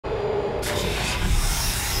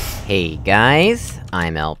Hey guys,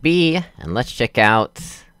 I'm LB, and let's check out...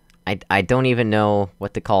 I don't even know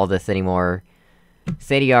what to call this anymore.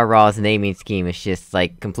 SatyRRaw's naming scheme is just,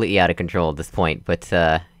 like, completely out of control at this point, but,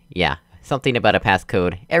 yeah. Something about a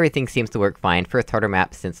passcode. Everything seems to work fine. First harder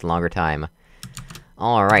map since a longer time.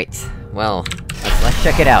 Alright, well, let's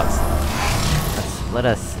check it out. Let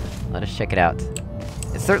us check it out.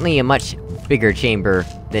 It's certainly a much bigger chamber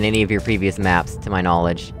than any of your previous maps, to my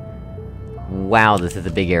knowledge. Wow, this is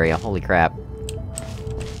a big area, holy crap.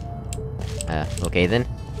 Okay then.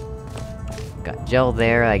 Got gel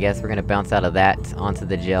there, I guess we're gonna bounce out of that onto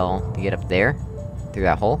the gel to get up there. Through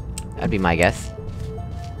that hole. That'd be my guess.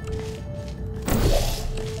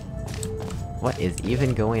 What is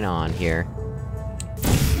even going on here?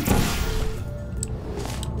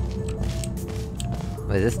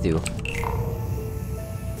 What does this do?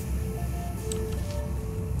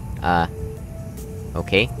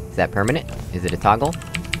 Okay. Is that permanent? Is it a toggle?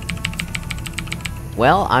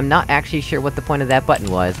 Well, I'm not actually sure what the point of that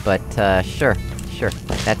button was, but, sure.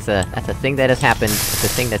 That's a thing that has happened, it's a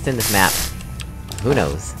thing that's in this map. Who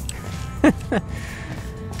knows? Oh,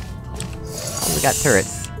 we got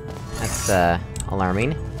turrets. That's,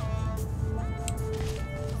 alarming.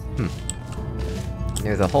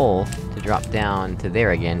 There's a hole to drop down to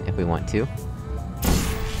there again, if we want to.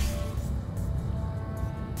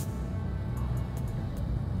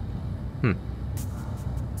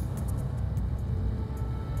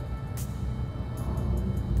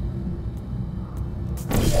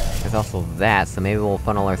 There's also that, so maybe we'll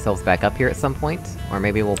funnel ourselves back up here at some point? Or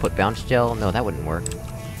maybe we'll put bounce gel? No, that wouldn't work.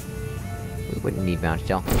 We wouldn't need bounce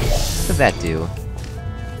gel. What does that do?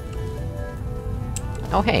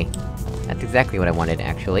 Oh hey! That's exactly what I wanted,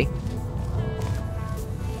 actually.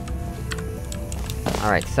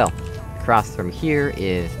 Alright, so... across from here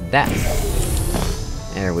is that.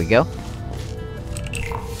 There we go.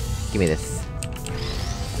 Give me this.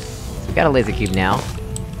 So we got a laser cube now.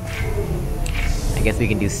 I guess we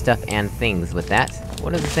can do stuff and things with that.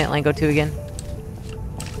 What does the slant line go to again?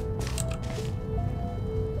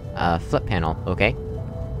 Flip panel, okay.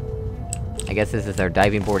 I guess this is our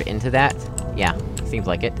diving board into that? Yeah, seems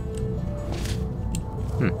like it.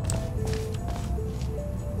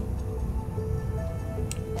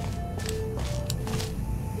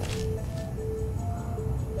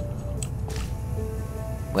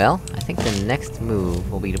 Well, I think the next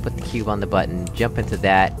move will be to put the cube on the button, jump into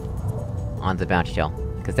that, on the bounce gel.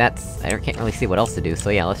 Cause that's... I can't really see what else to do, so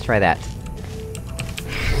yeah, let's try that.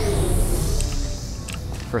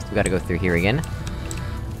 First we gotta go through here again.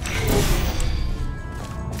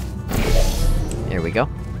 There we go.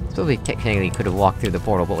 Suppose we technically could've walked through the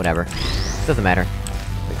portal, but whatever. Doesn't matter.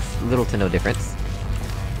 Makes little to no difference.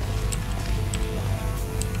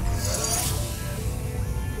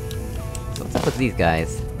 So what's up with these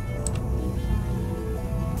guys?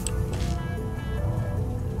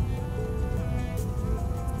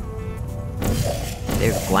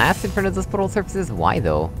 There's glass in front of those portal surfaces? Why,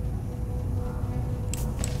 though?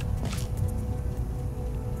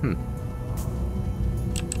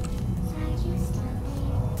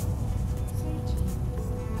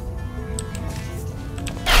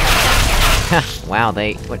 Wow,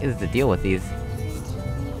 what is the deal with these?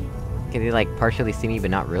 Can they, like, partially see me, but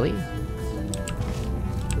not really?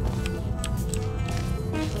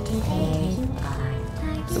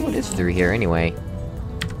 So what is through here, anyway?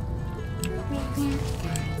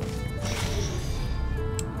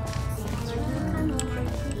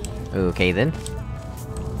 Okay then.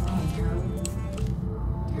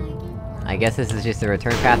 I guess this is just a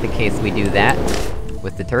return path in case we do that,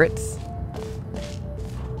 with the turrets.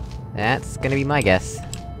 That's gonna be my guess.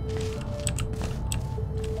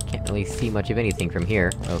 Can't really see much of anything from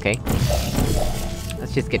here, okay.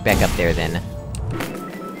 Let's just get back up there then.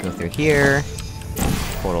 Go through here...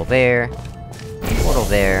 portal there... portal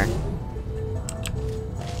there...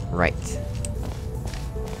 Right.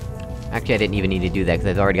 Actually, I didn't even need to do that, because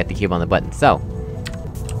I've already got the cube on the button, so...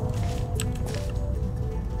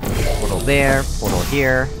 portal there, portal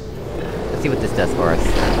here... Let's see what this does for us.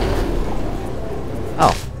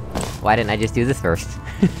 Oh. Why didn't I just do this first?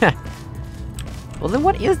 Well then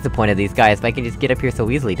what is the point of these guys if I can just get up here so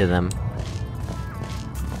easily to them?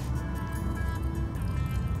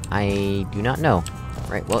 I do not know.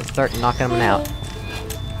 Right, well, let's start knocking them out.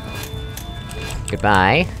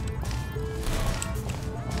 Goodbye.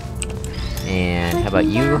 And how about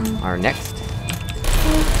you are next?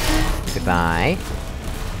 Goodbye.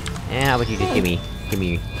 And how about you just give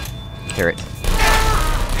me turret.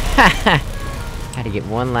 Haha! Had to get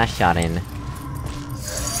one last shot in.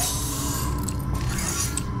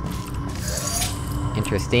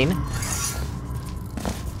 Interesting.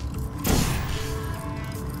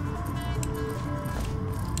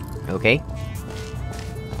 Okay.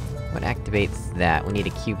 What activates that? We need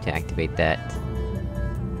a cube to activate that.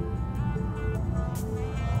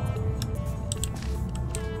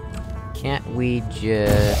 Can't we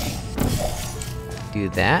just... do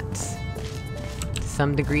that? To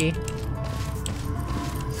some degree?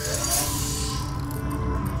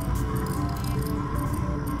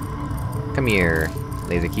 Come here,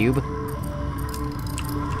 laser cube.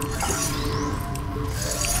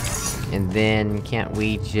 And then, can't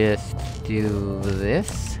we just do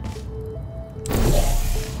this?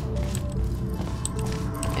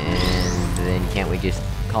 And then can't we just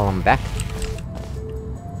call them back?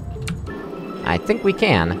 I think we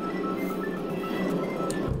can.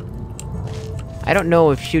 I don't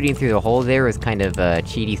know if shooting through the hole there is kind of a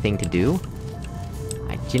cheaty thing to do.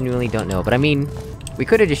 I genuinely don't know, but I mean... we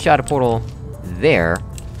could've just shot a portal... there...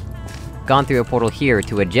 gone through a portal here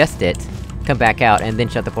to adjust it, come back out, and then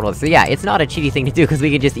shut the portal. So yeah, it's not a cheaty thing to do, cause we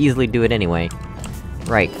could just easily do it anyway.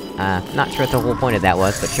 Right, not sure what the whole point of that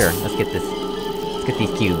was, but sure, let's get this... let's get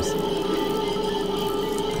these cubes.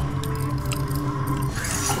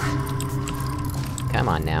 Come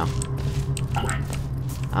on now.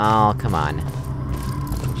 Oh, come on.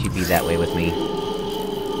 Don't you be that way with me.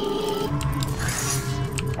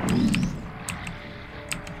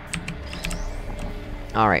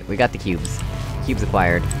 Alright, we got the cubes. Cubes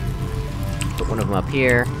acquired. Put one of them up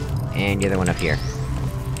here, and the other one up here.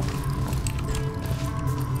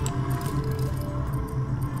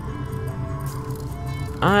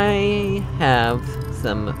 I have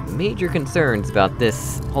some major concerns about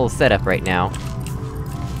this whole setup right now.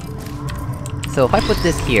 So if I put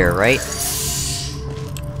this here, right?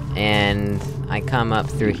 And I come up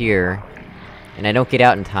through here, and I don't get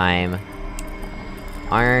out in time...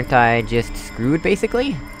 aren't I just screwed,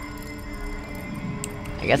 basically?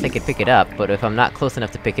 I guess I could pick it up, but if I'm not close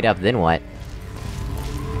enough to pick it up, then what?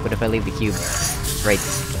 What if I leave the cube...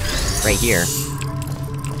 right here?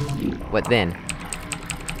 What then?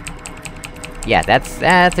 Yeah, that's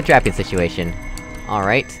a trapping situation.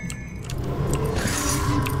 Alright.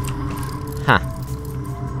 Huh.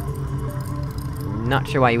 Not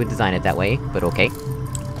sure why you would design it that way, but okay.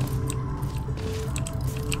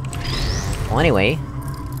 Well, anyway...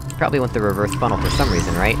 probably want the reverse funnel for some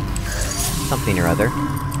reason, right? Something or other.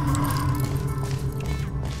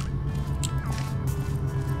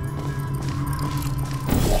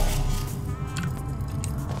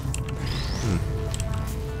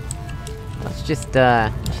 Let's just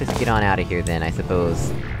get on out of here then, I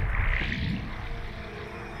suppose.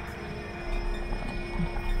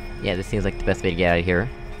 Yeah, this seems like the best way to get out of here.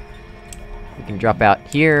 We can drop out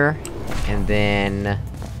here, and then...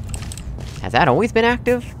 has that always been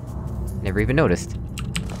active? Never even noticed.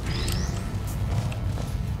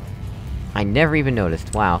 I never even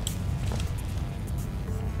noticed, wow.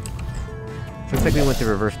 Looks like we went the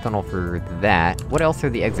reverse tunnel for that. What else are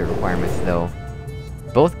the exit requirements, though?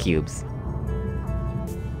 Both cubes.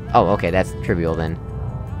 Oh, okay, that's trivial then.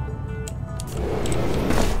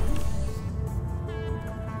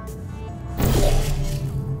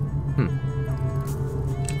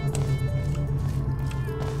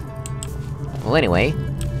 Well, anyway...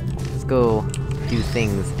 let's go do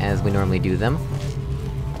things as we normally do them.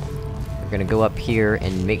 We're gonna go up here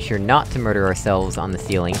and make sure not to murder ourselves on the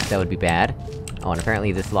ceiling, that would be bad. Oh, and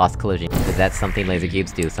apparently this lost collision, because that's something laser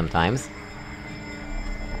cubes do sometimes.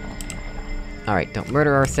 Alright, don't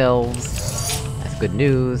murder ourselves. That's good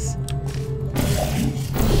news.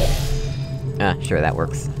 Sure, that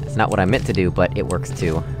works. It's not what I meant to do, but it works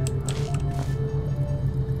too.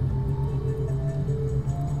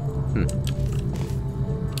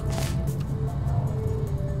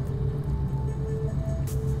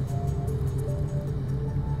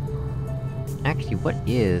 Actually, what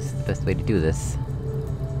is the best way to do this?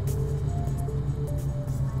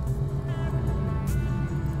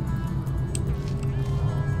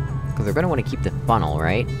 Because we're gonna want to keep the funnel,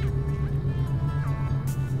 right?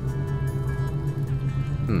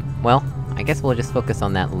 Well, I guess we'll just focus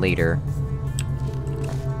on that later.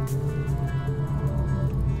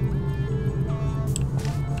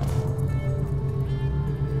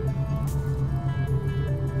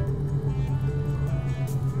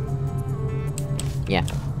 Yeah.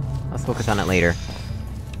 Let's focus on it later.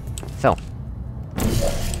 So.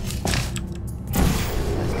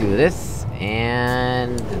 Let's do this,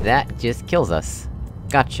 and... that just kills us.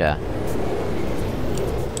 Gotcha.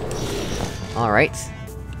 Alright.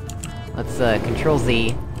 Let's,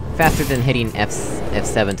 Control-Z. Faster than hitting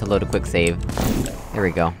F7 to load a quick save. There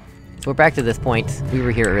we go. So we're back to this point. We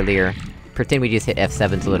were here earlier. Pretend we just hit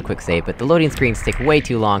F7 to load a quick save, but the loading screens take way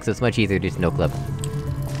too long, so it's much easier to just no-clip.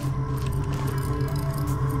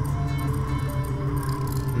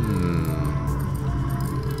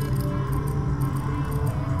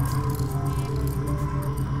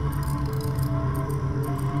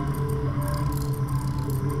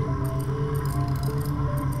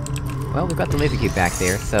 well, we've got the laser cube back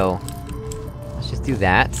there, so... let's just do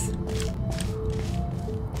that.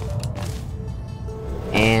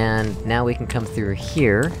 And now we can come through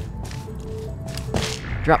here.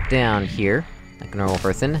 Drop down here, like a normal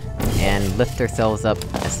person, and lift ourselves up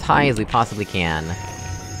as high as we possibly can.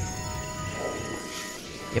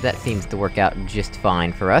 Yep, that seems to work out just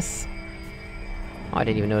fine for us. Oh, I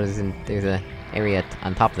didn't even notice there's a area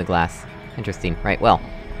on top of the glass. Interesting. Right, well,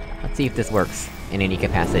 let's see if this works in any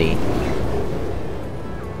capacity.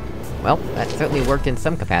 Well, that certainly worked in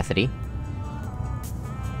some capacity.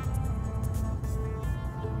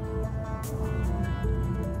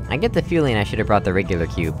 I get the feeling I should've brought the regular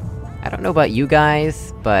cube. I don't know about you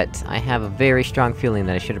guys, but I have a very strong feeling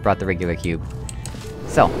that I should've brought the regular cube.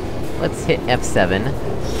 So, let's hit F7,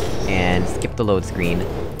 and skip the load screen.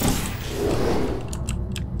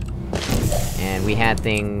 And we had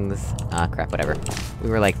things... crap, whatever. We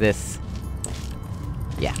were like this.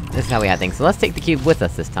 Yeah, this is how we had things, so let's take the cube with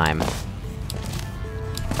us this time.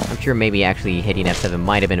 I'm sure maybe actually hitting F7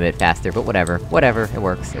 might have been a bit faster, but whatever. Whatever, it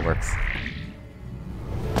works, it works.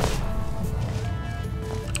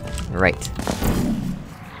 Right.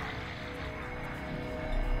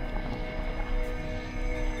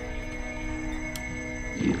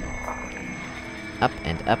 Up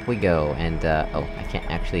and up we go, and oh, I can't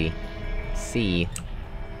actually... see...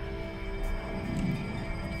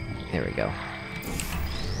 there we go.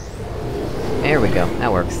 There we go,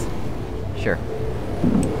 that works. Sure.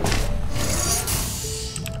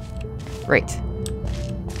 Great.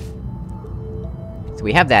 So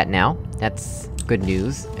we have that now. That's good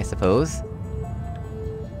news, I suppose.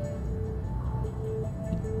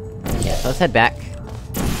 Yeah, so let's head back.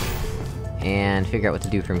 And figure out what to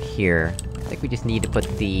do from here. I think we just need to put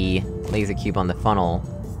the laser cube on the funnel,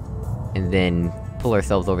 and then pull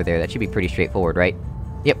ourselves over there. That should be pretty straightforward, right?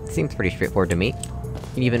 Yep, seems pretty straightforward to me.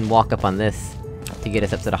 You can even walk up on this to get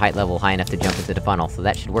us up to the height level high enough to jump into the funnel, so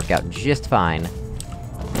that should work out just fine.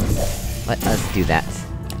 Let us do that.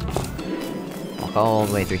 Walk all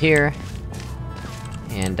the way through here.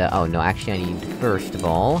 And, oh no, actually I need, first of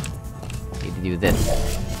all... I need to do this.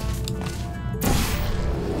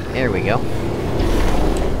 There we go.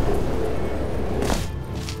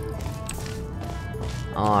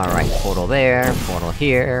 Alright, portal there, portal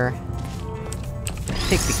here.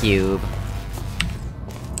 Take the cube.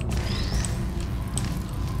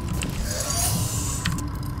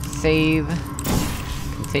 Save.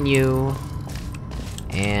 Continue.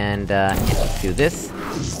 And, yeah, let's do this.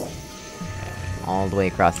 All the way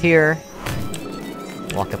across here.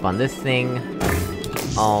 Walk up on this thing.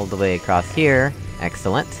 All the way across here.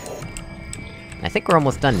 Excellent. I think we're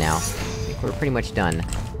almost done now. I think we're pretty much done.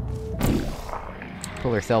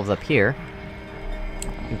 Pull ourselves up here.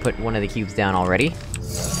 We can put one of the cubes down already.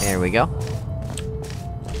 There we go.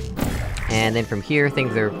 And then from here,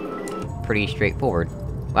 things are... pretty straightforward.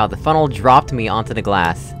 Wow, the funnel dropped me onto the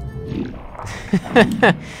glass.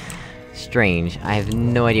 Strange. I have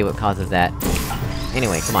no idea what causes that.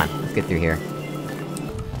 Anyway, come on, let's get through here.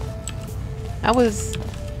 That was...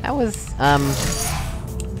 I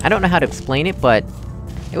don't know how to explain it, but...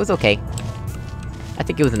 it was okay. I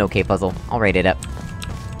think it was an okay puzzle. I'll rate it up.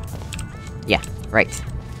 Yeah, right.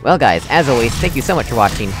 Well guys, as always, thank you so much for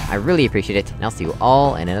watching, I really appreciate it, and I'll see you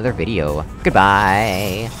all in another video.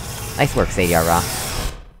 Goodbye! Nice work, SatyRRaw.